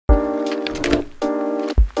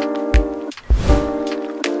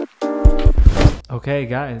Okay,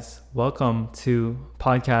 guys, welcome to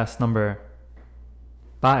podcast number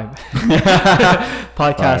 5.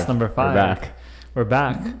 Podcast number 5. We're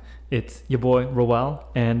back. It's your boy Rowell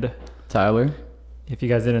and Tyler. If you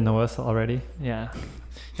guys didn't know us already, yeah.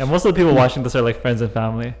 Most of the people watching this are like friends and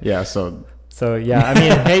family. Yeah, so yeah, I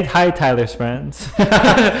mean, hey, hi Tyler's friends.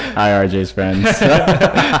 Hi RJ's friends. Because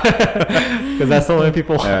that's the only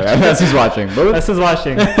people watching. Yeah, that's who's watching. That's who's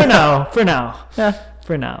watching. For now. Yeah.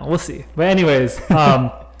 For now, we'll see. But anyways,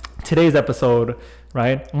 today's episode,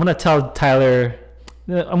 right? I'm gonna tell Tyler.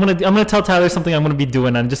 I'm gonna tell Tyler something I'm gonna be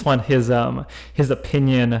doing. I just want his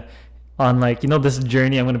opinion on this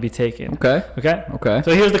journey I'm gonna be taking. Okay.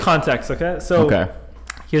 So here's the context. Okay. So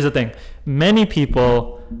here's the thing. Many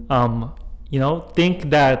people, think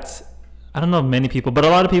that, I don't know if many people, but a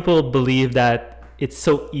lot of people believe that it's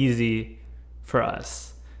so easy for us.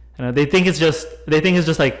 They think it's just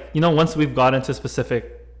like, once we've gotten to a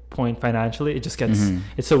specific point financially, it just gets,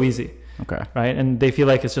 it's so easy. Okay. Right. And they feel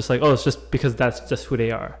like it's just like, it's just because that's just who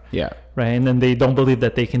they are. Yeah. Right. And then they don't believe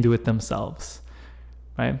that they can do it themselves.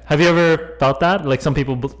 Right. Have you ever felt that? Like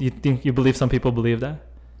you believe some people believe that?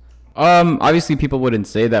 Obviously people wouldn't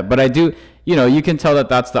say that, but I do, you can tell that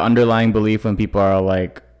that's the underlying belief when people are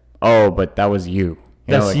like, oh, but that was you.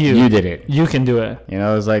 That's you. You did it. You can do it.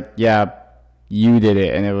 It's like, yeah, you did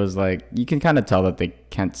it. And it was like, you can kind of tell that they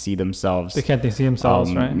can't see themselves. They can't see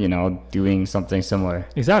themselves, right? Doing something similar.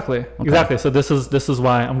 Exactly. So this is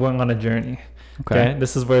why I'm going on a journey. Okay.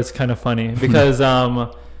 This is where it's kind of funny because,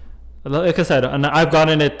 like I said, and I've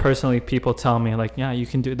gotten it personally. People tell me like, yeah, you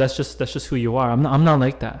can do it. That's just who you are. I'm not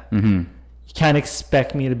like that. Mm-hmm. You can't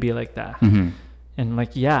expect me to be like that. Mm-hmm. And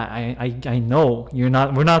like, yeah, I know we're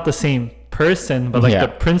not the same person, but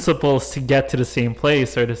the principles to get to the same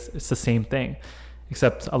place it's the same thing,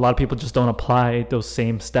 except a lot of people just don't apply those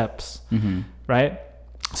same steps. Mm-hmm. Right?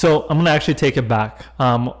 So I'm gonna actually take it back.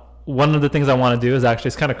 One of the things I want to do is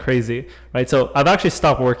it's kind of crazy, right? So I've actually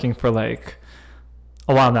stopped working for like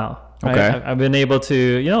a while now. Right? Okay. I've been able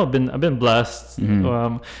to, I've been blessed.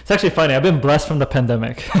 Mm-hmm. It's actually funny. I've been blessed from the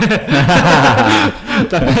pandemic. The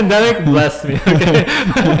pandemic blessed me. Okay?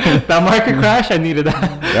 That market crash, I needed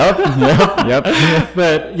that. Yep.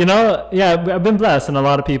 But I've been blessed, and a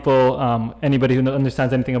lot of people, anybody who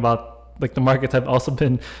understands anything about like the markets, have also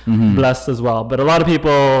been blessed as well. But a lot of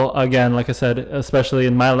people, again, like I said, especially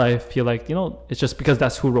in my life, feel like it's just because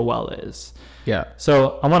that's who Rowell is. Yeah.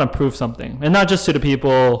 So I want to prove something, and not just to the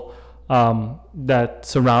people that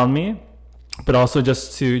surround me, but also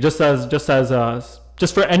just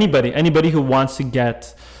for anybody who wants to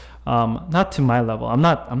get not to my level. I'm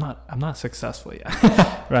not successful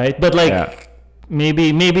yet. Right? But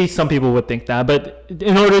maybe some people would think that, but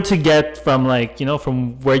in order to get from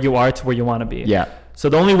from where you are to where you want to be. Yeah. So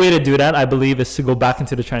the only way to do that, I believe, is to go back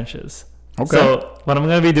into the trenches. Okay. So what I'm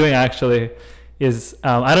going to be doing actually is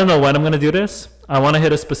I don't know when I'm going to do this. I want to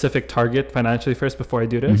hit a specific target financially first before I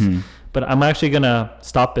do this. Mm-hmm. But I'm actually going to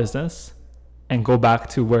stop business and go back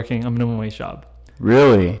to working a minimum wage job.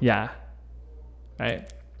 Really? Yeah.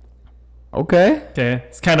 Right. Okay.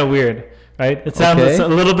 It's kind of weird, right? It sounds a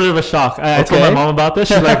little bit of a shock. I told my mom about this.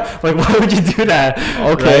 She's like, why would you do that?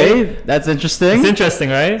 Okay. Right? That's interesting. It's interesting,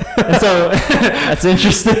 right? And so that's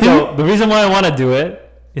interesting. So the reason why I want to do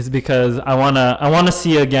it is because I want to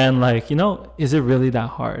see again, is it really that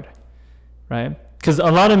hard? Right? Because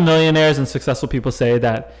a lot of millionaires and successful people say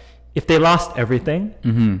that if they lost everything,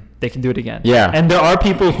 they can do it again. Yeah. And there are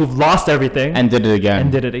people who've lost everything and did it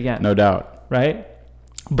again. No doubt. Right?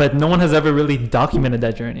 But no one has ever really documented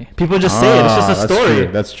that journey. People just say it. It's just a story.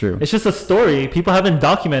 That's true. It's just a story. People haven't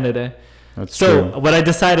documented it. That's true. So what I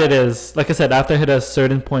decided is, like I said, after I hit a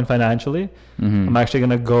certain point financially, I'm actually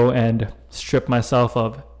going to go and strip myself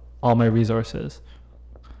of all my resources.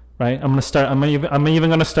 Right? I'm even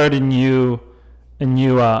going to start a new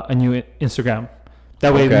Instagram.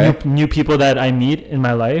 That way, new people that I meet in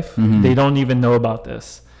my life, they don't even know about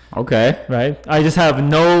this. Okay. Right. I just have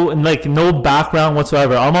no background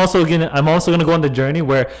whatsoever. I'm also gonna go on the journey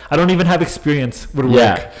where I don't even have experience with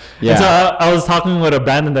work. Yeah. And so I was talking with a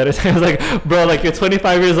Brandon that I was like, bro, like you're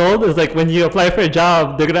 25 years old. It's like when you apply for a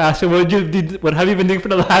job, they're gonna ask you, what have you been doing for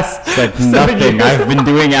the last? It's like nothing. Years? I've been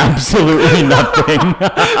doing absolutely nothing.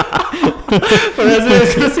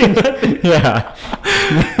 It's gonna say nothing. Yeah.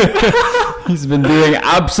 He's been doing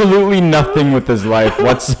absolutely nothing with his life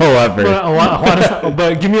whatsoever.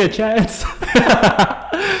 But give me a chance.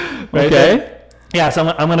 Right? Okay. Yeah, so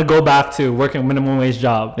I'm going to go back to working a minimum wage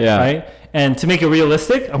job. Yeah. Right? And to make it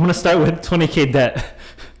realistic, I'm going to start with $20,000 debt.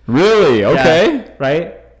 Really? Okay. Yeah,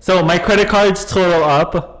 right? So my credit cards total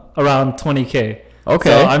up around $20,000. Okay.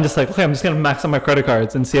 So I'm just like, okay, I'm just gonna max out my credit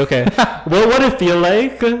cards and see, okay, what would it feel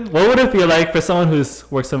like? What would it feel like for someone who's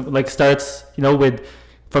works like starts, with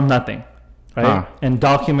from nothing, right? And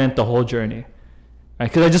document the whole journey, right?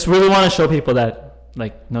 Because I just really want to show people that,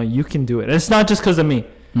 like, no, you can do it. And it's not just because of me,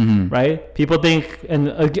 right? People think,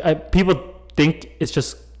 people think it's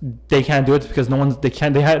just they can't do it because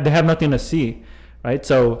they have nothing to see, right?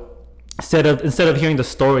 So instead of hearing the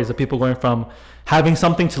stories of people going from having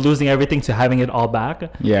something to losing everything to having it all back,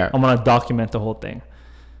 I want to document the whole thing,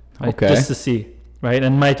 right? Just to see, right?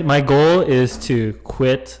 And my goal is to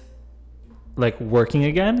quit like working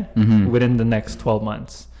again within the next 12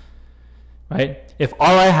 months, right? If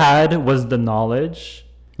all I had was the knowledge,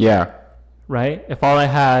 right? If all I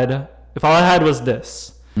had was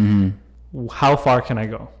this, how far can I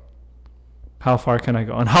go? How far can I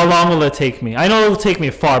go? And how long will it take me? I know it'll take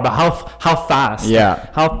me far, but how fast?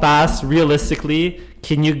 How fast, realistically,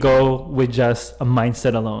 can you go with just a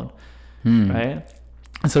mindset alone, right?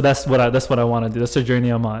 And so that's what I want to do. That's the journey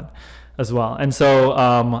I'm on, as well. And so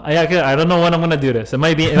I don't know when I'm gonna do this. It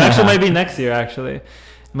might be next year. Actually,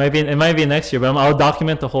 it might be next year. But I'll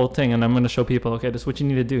document the whole thing, and I'm gonna show people. Okay, this is what you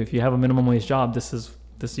need to do. If you have a minimum wage job, this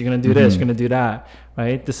you're gonna do this. You're gonna do that.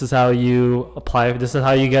 Right? This is how you apply. This is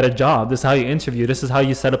how you get a job. This is how you interview. This is how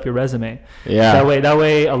you set up your resume. That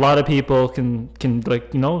way, a lot of people can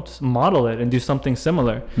like model it and do something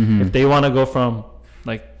similar if they want to go from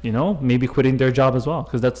like maybe quitting their job as well,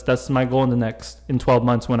 because that's my goal in 12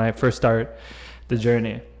 months when I first start the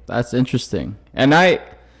journey. That's interesting. And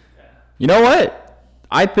you know what?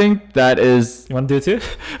 I think that is. You want to do it too?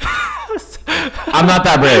 I'm not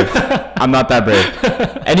that brave.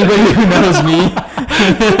 Anybody who knows me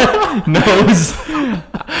knows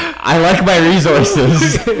I like my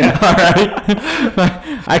resources. All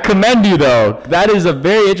right. I commend you though. That is a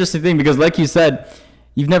very interesting thing, because like you said,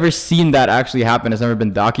 you've never seen that actually happen. It's never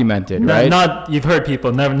been documented, right? Not you've heard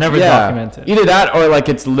people, never documented. Either that, or like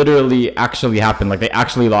it's literally actually happened. Like they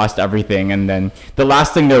actually lost everything, and then the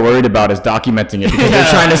last thing they're worried about is documenting it because they're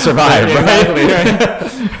trying to survive,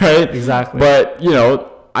 right? Right? Exactly. But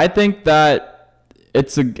I think that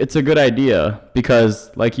it's a good idea,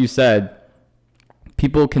 because like you said,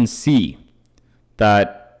 people can see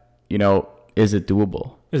that, is it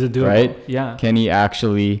doable? Is it doable? Right? Yeah. Can he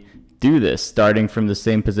actually do this, starting from the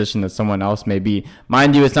same position that someone else may be?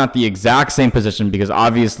 Mind you, it's not the exact same position, because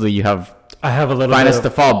obviously I have a little finance to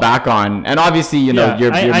fall back on, and obviously your mind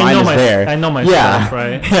is there. I know myself,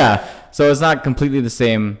 right? Yeah. So it's not completely the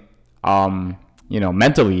same,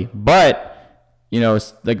 mentally, but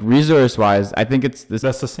like resource wise, I think it's this.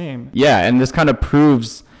 That's the same. Yeah, and this kind of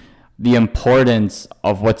proves the importance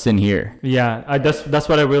of what's in here. Yeah, that's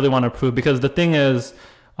what I really want to prove, because the thing is,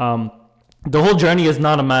 the whole journey is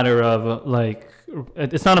not a matter of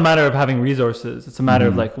it's not a matter of having resources. It's a matter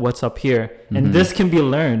of like what's up here. And this can be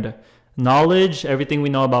learned. Knowledge, everything we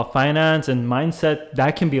know about finance and mindset,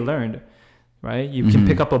 that can be learned, right? You can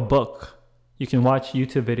pick up a book. You can watch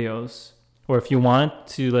YouTube videos. Or if you want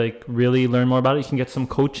to like really learn more about it, you can get some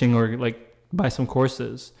coaching or like buy some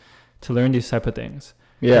courses to learn these type of things.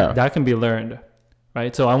 Yeah. That can be learned,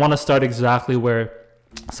 right? So I want to start exactly where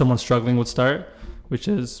someone struggling would start, which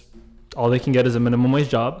is all they can get is a minimum wage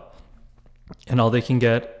job, and all they can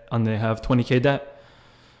get, and they have 20K debt.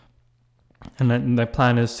 And then the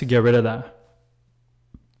plan is to get rid of that.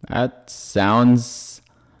 That sounds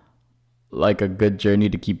like a good journey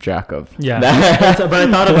to keep track of. Yeah. But I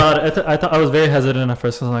thought about it. I was very hesitant at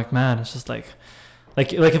first, because I'm like, man, it's just like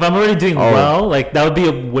if I'm already doing well, like that would be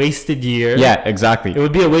a wasted year. Yeah, exactly. It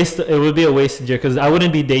would be a wasted year, because I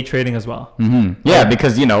wouldn't be day trading as well. Yeah,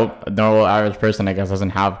 because a normal average person, I guess,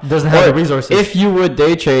 doesn't have the resources. If you would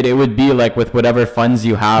day trade, it would be like with whatever funds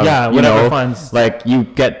you have. Yeah, whatever funds. Like you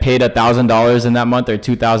get paid $1,000 in that month, or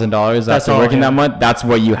 $2,000 after working that month. That's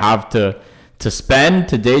what you have to spend,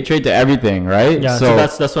 to day trade, to everything, right? Yeah, so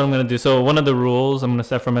that's what I'm gonna do. So one of the rules I'm gonna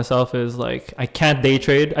set for myself is like I can't day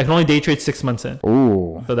trade. I can only day trade 6 months in.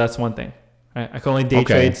 Ooh. So that's one thing. Right? I can only day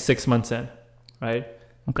trade 6 months in. Right.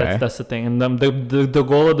 Okay. That's the thing. And the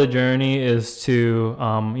goal of the journey is to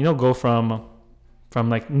go from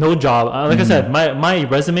like no job. Like I said, my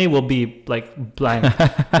resume will be like blank.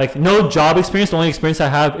 Like no job experience. The only experience I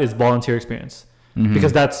have is volunteer experience.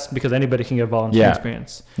 Because anybody can get volunteer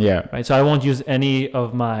experience. Yeah. Right. So I won't use any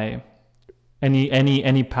of my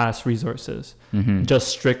any past resources. Just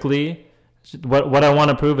strictly what I want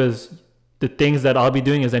to prove is the things that I'll be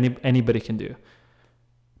doing is anybody can do.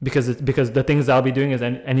 Because the things I'll be doing is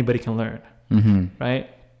anybody can learn. Right.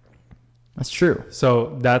 That's true.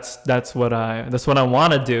 So that's what I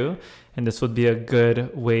want to do, and this would be a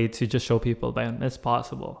good way to just show people that it's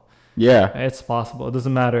possible. Yeah. It's possible. It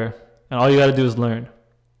doesn't matter. And all you got to do is learn.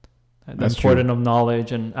 The importance of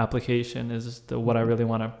knowledge and application is what I really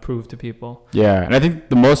want to prove to people. Yeah. And I think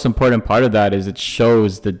the most important part of that is it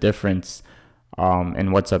shows the difference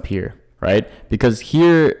in what's up here, right? Because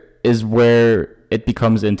here is where it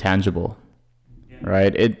becomes intangible,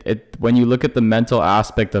 right? It when you look at the mental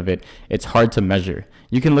aspect of it, it's hard to measure.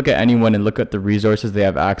 You can look at anyone and look at the resources they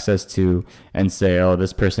have access to and say, oh,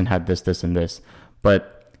 this person had this, this, and this.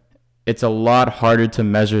 But it's a lot harder to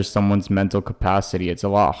measure someone's mental capacity. It's a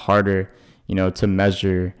lot harder, to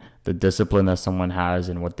measure the discipline that someone has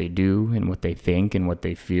and what they do and what they think and what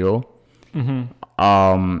they feel. And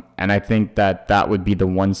I think that would be the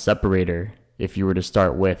one separator if you were to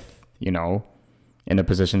start with, in a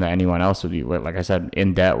position that anyone else would be. Like I said,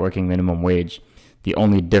 in debt, working minimum wage. The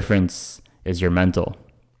only difference is your mental.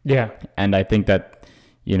 Yeah. And I think that,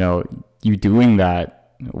 you doing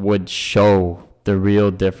that would show the real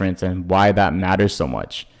difference and why that matters so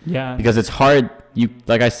much. Yeah. Because it's hard.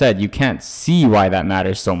 Like I said, you can't see why that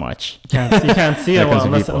matters so much. You can't see it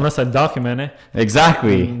unless I document it.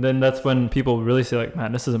 Exactly. And then that's when people really say, like,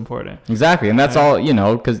 man, this is important. Exactly. And that's all,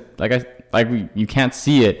 because you can't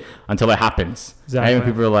see it until it happens. Exactly. Right?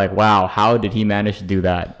 When people are like, wow, how did he manage to do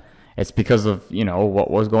that? It's because of, what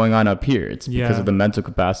was going on up here. It's because of the mental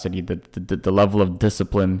capacity, the level of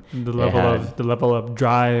discipline, the level of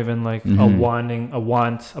drive, and like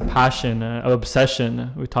a passion, an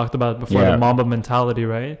obsession. We talked about before, the Mamba mentality,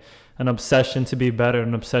 right? An obsession to be better,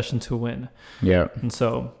 an obsession to win. Yeah. And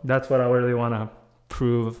so that's what I really want to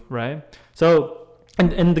prove, right? So,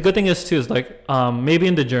 and the good thing is too, is like, maybe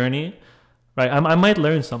in the journey, right? I might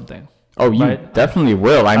learn something. Oh, you definitely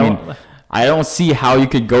will. I mean, I don't see how you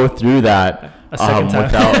could go through that a second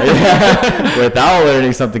time without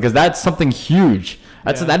learning something, because that's something huge.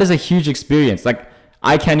 That is a huge experience. Like,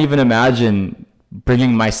 I can't even imagine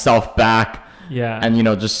bringing myself back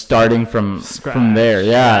and just starting from there.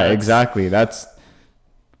 Yeah, exactly. That's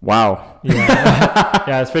wow.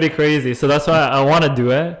 Yeah, it's pretty crazy. So that's why I want to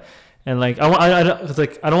do it, and like I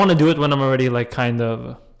don't want to do it when I'm already like kind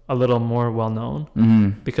of a little more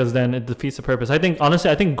well-known, because then it defeats the purpose. I think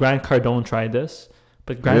Grant Cardone tried this,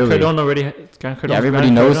 but everybody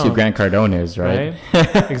knows who Grant Cardone is, right?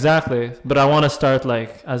 Exactly. But I want to start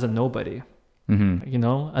like as a nobody,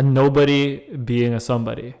 a nobody being a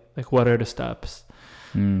somebody. Like, what are the steps?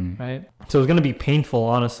 Right? So it's gonna be painful,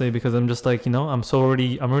 honestly, because I'm just like, I'm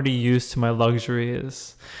already used to my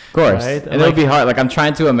luxuries. Of course, right? And it'll be hard. Like, I'm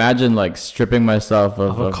trying to imagine like stripping myself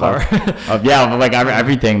of a car, of like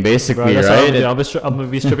everything basically, right? I'm gonna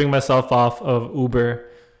be stripping myself off of Uber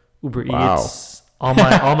Eats, all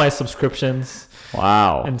my subscriptions.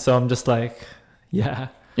 Wow. And so I'm just like,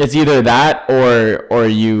 it's either that or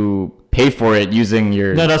you pay for it using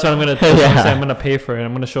your... No, that's what I'm gonna do. I'm gonna pay for it.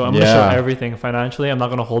 I'm gonna show everything financially. I'm not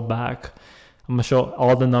gonna hold back. I'm gonna show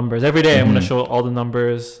all the numbers every day. I'm gonna show all the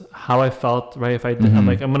numbers, how I felt, right? If I did, I'm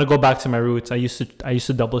gonna go back to my roots. I used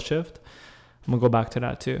to double shift. I'm gonna go back to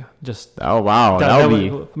that too. Just oh wow,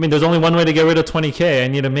 there's only one way to get rid of 20K. I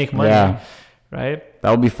need to make money, right?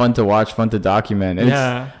 That would be fun to watch, fun to document. And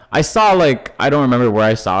I saw, like, I don't remember where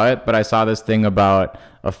I saw it, but I saw this thing about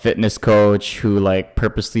a fitness coach who like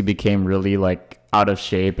purposely became really like out of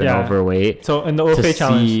shape and overweight. So in the OFA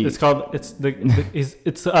challenge,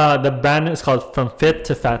 the brand is called From Fit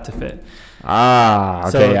to Fat to Fit. Ah,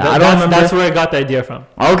 okay. So I don't remember. That's where I got the idea from.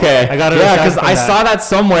 Okay. I got it. Yeah, because I saw that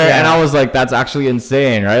somewhere and I was like, that's actually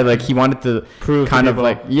insane, right? Like, he wanted to prove people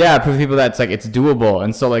that it's like, it's doable.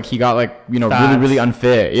 And so like he got like, really, really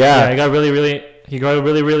unfit. Yeah. He got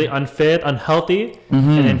really, really unfit, unhealthy,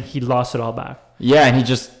 and then he lost it all back. Yeah, and he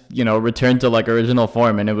just, returned to like original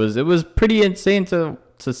form, and it was pretty insane to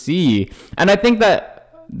see. And I think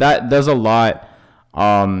that does a lot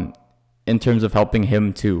in terms of helping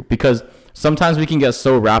him too, because sometimes we can get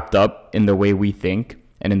so wrapped up in the way we think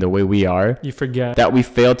and in the way we are, you forget that we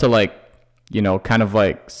fail to like, kind of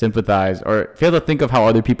like sympathize or fail to think of how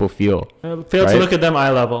other people feel. Fail to look at them eye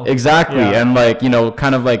level. Exactly. Yeah. And like,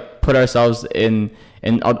 kind of like put ourselves in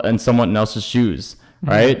someone else's shoes,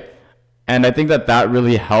 right? And I think that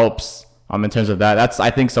really helps in terms of that. That's,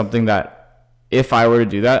 I think, something that if I were to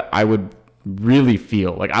do that, I would really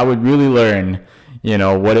feel like I would really learn,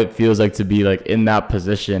 what it feels like to be like in that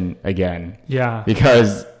position again. Yeah.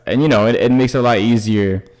 Because, and it makes it a lot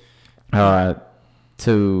easier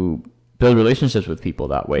to build relationships with people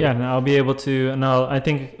that way. Yeah, and I'll be able to, and I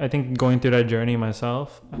think going through that journey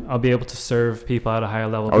myself, I'll be able to serve people at a higher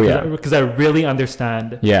level. Because I really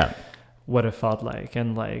understand. Yeah. What it felt like,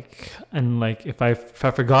 and if I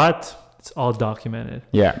forgot, it's all documented.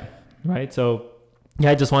 Yeah. Right. So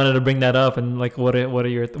yeah, I just wanted to bring that up. And like, what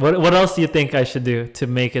else do you think I should do to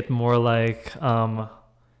make it more like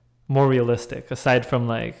more realistic, aside from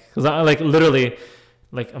like, because I like literally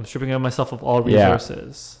like I'm stripping myself of all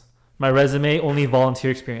resources. My resume, only volunteer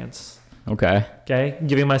experience. Okay.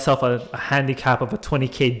 Giving myself a handicap of a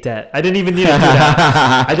 20K debt. I didn't even need to do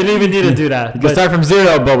that. I didn't even need to do that. You can start from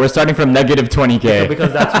zero, but we're starting from negative 20K.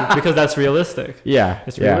 Because that's realistic. Yeah.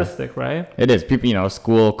 It's realistic, right? It is. People, you know,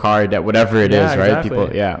 school, car debt, whatever it is, right? Exactly. People,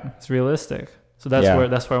 It's realistic. So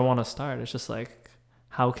that's where I want to start. It's just like,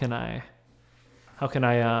 how can I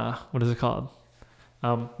what is it called?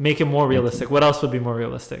 Make it more realistic. What else would be more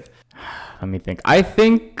realistic? Let me think. I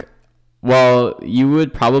think, well, you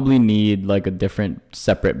would probably need like a different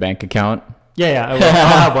separate bank account. Yeah. I'll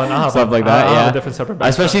have one. Stuff like that. I'll have a different separate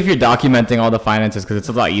bank Especially account. if you're documenting all the finances, because it's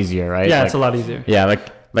a lot easier, right? Yeah, like, it's a lot easier. Yeah,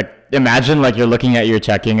 like imagine like you're looking at your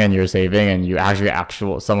checking and your saving, and you have your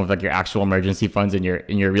some of like your actual emergency funds in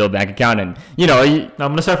your real bank account, and you know. No, I'm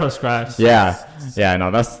gonna start from scratch. Yeah.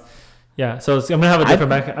 No, that's. Yeah, so I'm gonna have a different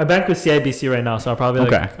bank. I bank with CIBC right now, so I'll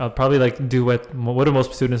probably like do what do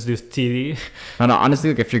most students do? TD. No, honestly,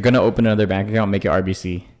 like if you're gonna open another bank account, make it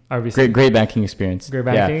RBC. Great banking experience. Great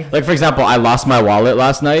banking. Yeah. Like for example, I lost my wallet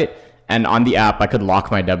last night, and on the app I could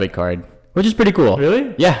lock my debit card, which is pretty cool.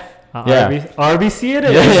 Really? Yeah. RBC it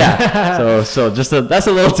is. Yeah. So just that's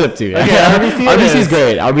a little tip too. Okay, RBC is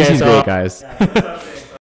great. RBC is great, guys.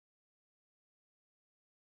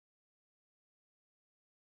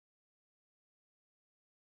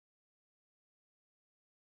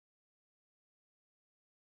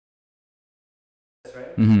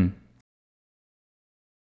 Right? Mm-hmm.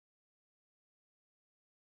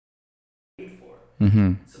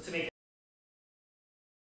 Mm-hmm. So to make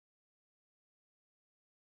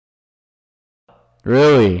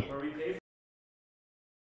Really?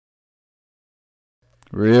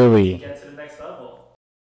 Really? Get to the next level.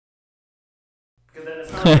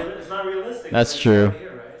 Because then it's not realistic. That's true.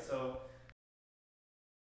 Here, right? So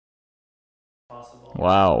possible.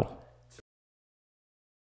 Wow.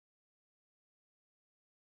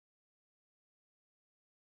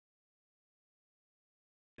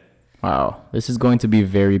 Wow. This is going to be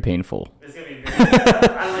very painful. It's gonna be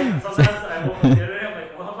very sometimes I woke up the other day, I'm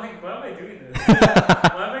like, why am I doing this? Why am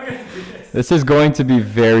I gonna do this? This is going to be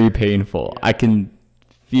very painful. I can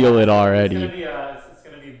feel it already. It's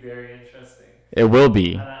gonna be very interesting. It will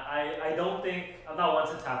be. And I don't think I'm not one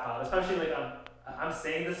to tap out, especially like I'm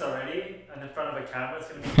saying this already, and in front of a camera, it's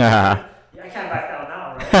gonna be. Yeah, I can't back down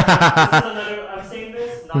now, right? I'm saying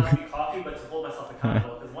this not to be cocky, but to hold myself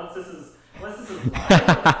accountable. Because once this is live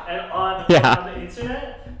and on the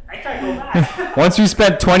internet, I can't go back. Once we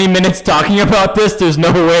spent 20 minutes talking about this, there's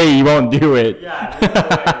no way you won't do it. Yeah,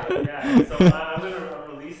 there's no way. Yeah, so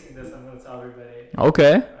I'm releasing this. I'm gonna tell everybody.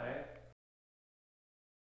 Okay. Right?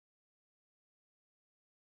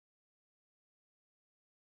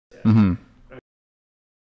 Mm-hmm.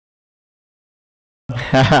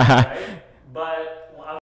 Right? But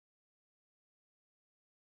I'm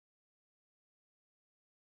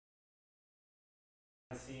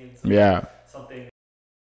seeing something.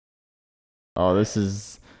 Oh, this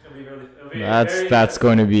is. It'll be That's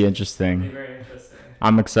going to be interesting. It'll be very interesting.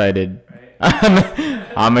 I'm excited. Right?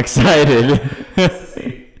 I'm excited.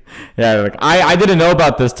 Yeah, like I didn't know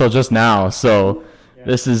about this till just now, so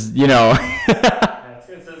this is it's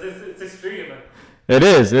extreme. It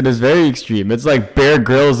is very extreme. It's like Bear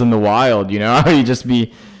Grylls in the wild, how you just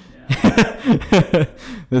be.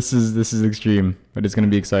 This is extreme, but it's gonna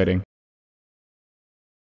be exciting.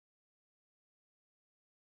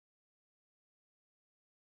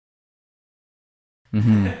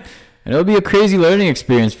 Mm-hmm. And it'll be a crazy learning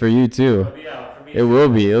experience for you too. For me it will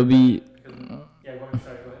be. It'll be. Go ahead.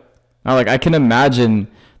 Now, like I can imagine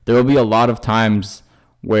there will be a lot of times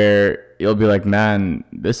where you'll be like, man,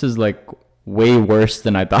 this is like way worse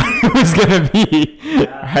than I thought it was gonna be,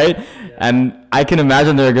 right? Yeah. And I can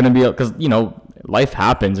imagine there are gonna be, because life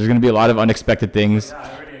happens. There's gonna be a lot of unexpected things.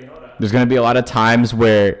 I already know that. There's gonna be a lot of times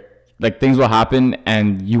where like things will happen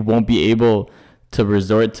and you won't be able to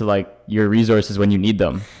resort to like your resources when you need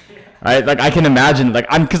them. Right? Like I can imagine, like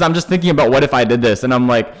I'm just thinking about what if I did this, and I'm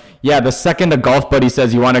like, yeah, the second a golf buddy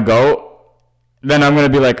says you want to go, then I'm gonna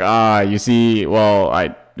be like, you see, well,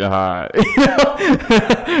 right,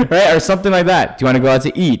 or something like that. Do you want to go out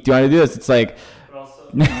to eat? Do you want to do this? It's like,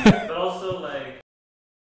 but also like,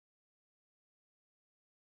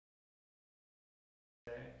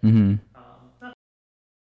 mm-hmm.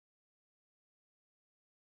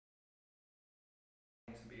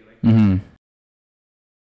 Mm-hmm.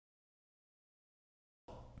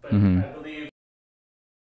 But mm-hmm. I believe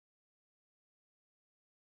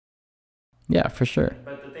Yeah, for sure.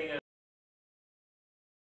 But the thing is,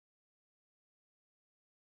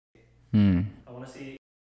 I want to see.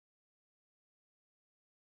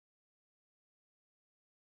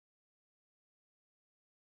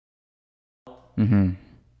 Mm-hmm.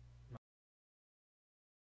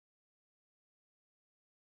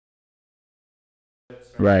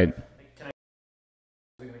 Right. Like, can I?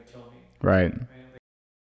 They're gonna kill me. Right. Right? Like,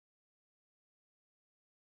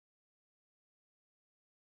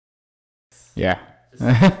 Yeah. just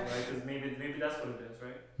right? Because maybe that's what it is,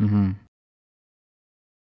 right? Mm-hmm.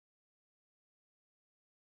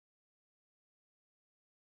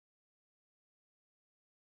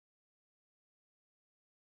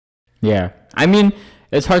 Yeah. I mean,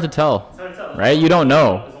 it's hard to tell, It's hard to tell. right? You don't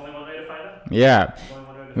know. There's only one way to find out. Yeah. There's only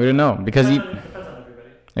one way to We don't know because depends on everybody.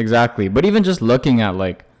 exactly. But even just looking at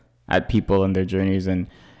like at people and their journeys, and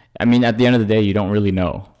I mean, at the end of the day, you don't really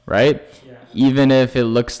know, right? Yeah. Even if it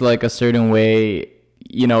looks like a certain way,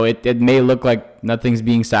 you know, it may look like nothing's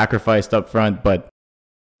being sacrificed up front, but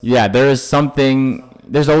yeah, there is something.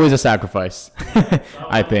 There's always a sacrifice,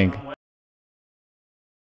 I think.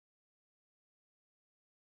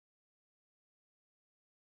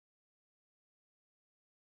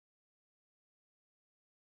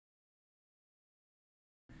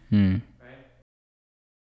 Hmm. Right?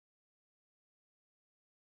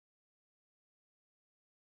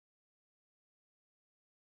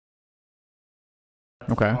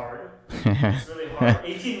 That's Okay. hard. It's really hard.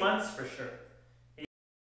 18 months for sure.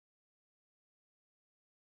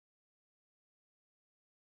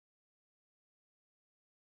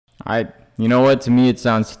 You know what? To me, it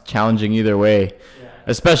sounds challenging either way, Yeah.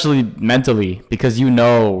 especially mentally, because you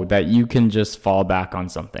know that you can just fall back on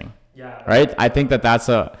something, Yeah. right? I think that's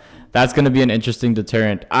going to be an interesting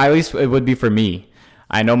deterrent. At least it would be for me.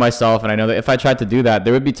 I know myself, and I know that if I tried to do that,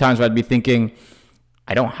 there would be times where I'd be thinking,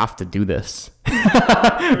 I don't have to do this,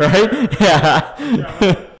 right?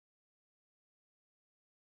 Yeah.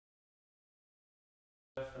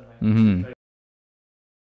 Mm-hmm.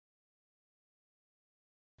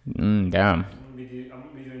 Damn. I'm gonna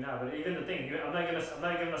be doing that, but even the thing, I'm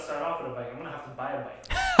not gonna start off with a bike. I'm gonna have to buy a bike.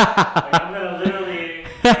 Like, I'm gonna literally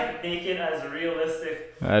like, make it as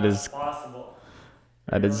realistic as possible.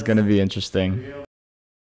 That is gonna be interesting.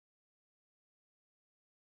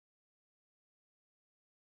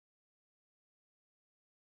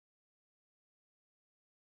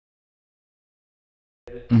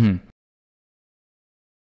 Mm-hmm.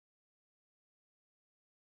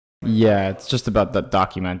 Yeah, it's just about the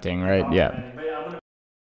documenting, right? Yeah. But yeah, I'm gonna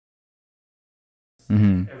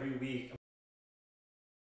Mm-hmm. every week.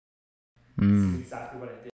 This is Mm. exactly what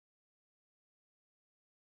I did.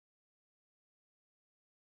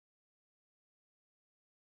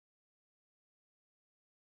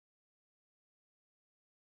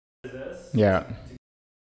 This. Yeah.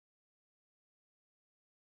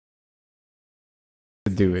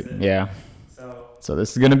 To do it. Yeah. So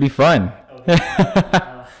this is gonna be fun.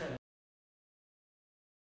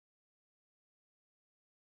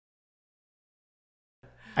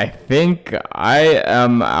 I think I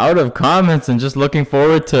am out of comments and just looking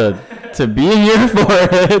forward to being here for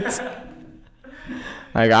it.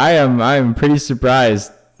 Like I am pretty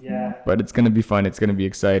surprised. Yeah. But it's gonna be fun. It's gonna be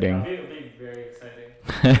exciting. It'll be very exciting.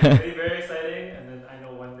 It'll be very exciting, and then I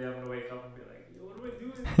know one day I'm gonna wake up and be like, "Yo, what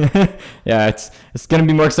am I doing?" Yeah, it's gonna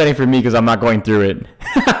be more exciting for me because I'm not going through it.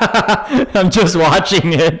 I'm just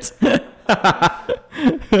watching it.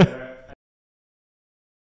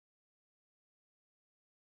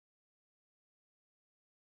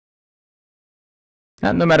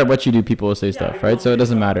 And no matter what you do, people will say stuff, right? So it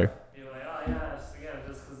doesn't matter. You're like, oh yeah, again,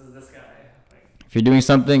 just because it's this guy. Like, If you're doing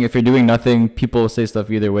something, if you're doing nothing, people will say stuff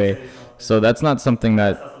either way. So that's not something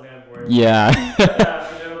that's that. not something I'm worried Yeah. about. Yeah,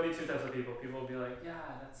 but there will be two types of people. People will be like, yeah,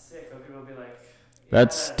 that's sick. Or people will be like, yeah,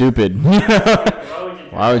 That's stupid. Why would you do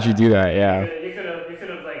that? Why would you do that? Yeah. You could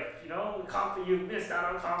have like, you missed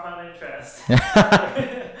out on compound interest.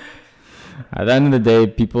 At the end of the day,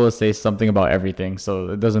 people will say something about everything, so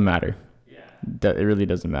it doesn't matter. Yeah. It really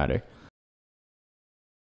doesn't matter.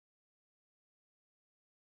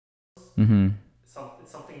 Mm-hmm.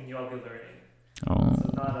 It's something new I'll be learning. Oh.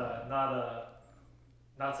 So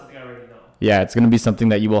not something I already know. Yeah, it's gonna be something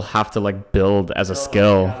that you will have to like build as a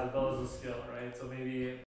skill. Yeah, build as a skill, right? So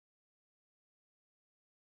maybe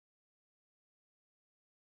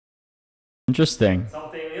Interesting.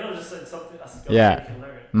 something, just like something a skill Yeah. that you can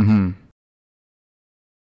learn. Mm-hmm.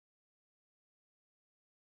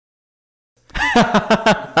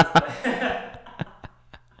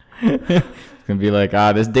 It's gonna be like,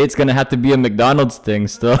 this date's gonna have to be a McDonald's thing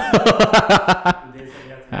still.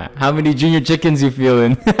 How many junior chickens you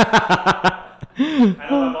feeling? I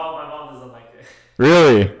know my mom doesn't like it.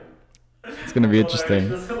 Really? It's gonna be interesting. She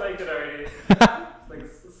doesn't like it already.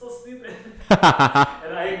 It's so stupid. And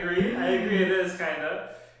I agree. It is kind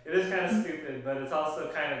of stupid, but it's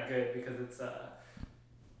also kind of good because it's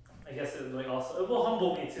I guess it will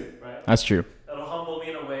humble me too, right? That's true. It'll humble me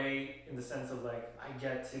in a way, in the sense of like I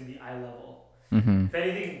get to the eye level. Mm-hmm. If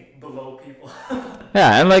anything, below people.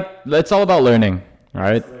 Yeah, and like it's all about learning,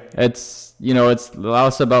 right? It's it's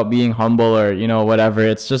less about being humble or whatever.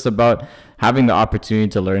 It's just about having the opportunity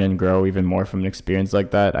to learn and grow even more from an experience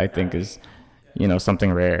like that. I think is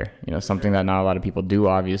something rare. Something that not a lot of people do,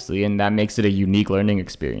 obviously, and that makes it a unique learning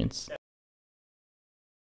experience.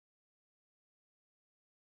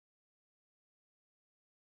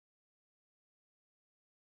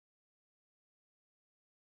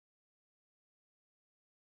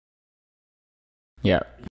 Yeah.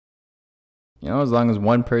 As long as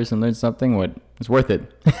one person learns something, it's worth it.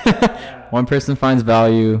 Yeah. One person finds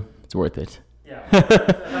value, it's worth it. Yeah. If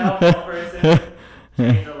I help one person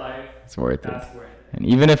change their life, it's worth it. That's worth it. And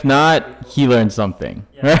even if not, he learned something.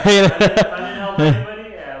 Yeah. Right? If I didn't help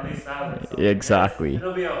anybody, at least I learned something. Exactly.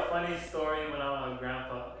 It'll be a funny story when I'm a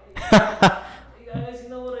grandpa. Hey guys, you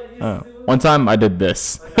know what I used to do? One time I did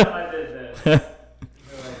this. One time I did this. They're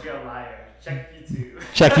like, you're a liar. Check YouTube.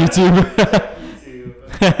 Check YouTube. Check YouTube.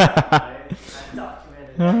 I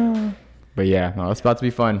documented everything. But yeah, no, it's about to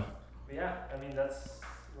be fun. But yeah, I mean, that's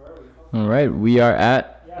where All right, we are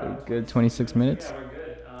at a good 26 minutes. Yeah, we're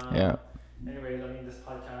good. Yeah. Anyways, I mean, this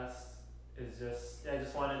podcast is just, I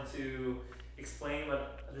just wanted to explain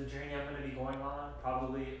what the journey I'm going to be going on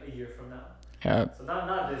probably a year from now. Yeah. So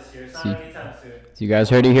not this year. It's not anytime soon. So you guys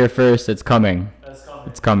heard it here first. It's coming. It's coming.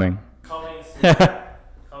 It's coming. Coming soon.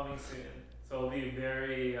 Coming soon. So it'll be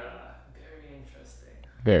very, very interesting.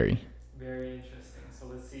 Very. Very interesting. So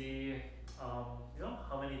let's see, how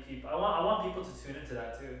many people. I want people to tune into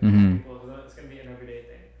that too. Mm-hmm. It's going to be an everyday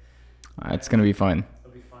thing. It's gonna be fun.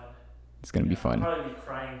 It'll be fun. It's gonna be fun. I'll probably be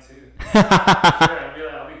crying too. Sure,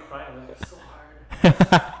 I'll be crying. Like, it's so hard.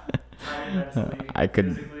 Tired mentally,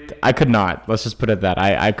 physically. I could not. Let's just put it that.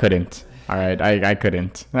 I couldn't. All right. I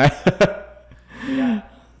couldn't. Yeah.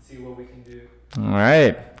 See what we can do. All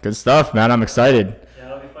right. Good stuff, man. I'm excited.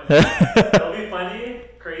 Yeah, it'll be funny. It'll be funny,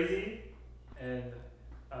 crazy, and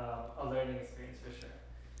a learning experience for sure.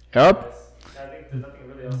 Yep. I think there's nothing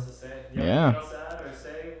really else to say. Do you Yeah. have anything else to add or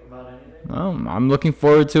say about anything? I'm looking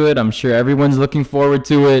forward to it. I'm sure everyone's looking forward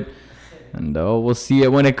to it. And we'll see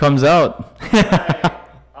it when it comes out. Alright.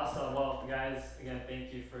 Awesome. Well, guys, again,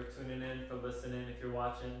 thank you for tuning in, for listening. If you're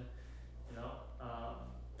watching,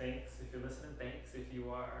 thanks. If you're listening, thanks. If you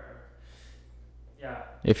are, yeah.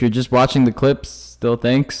 If you're just watching the clips, still Yeah,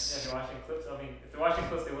 thanks. if you're watching clips, if they're watching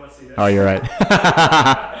clips, they want to see this. Oh, you're right.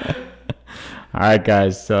 All right,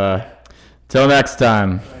 guys. Till next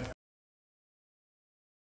time.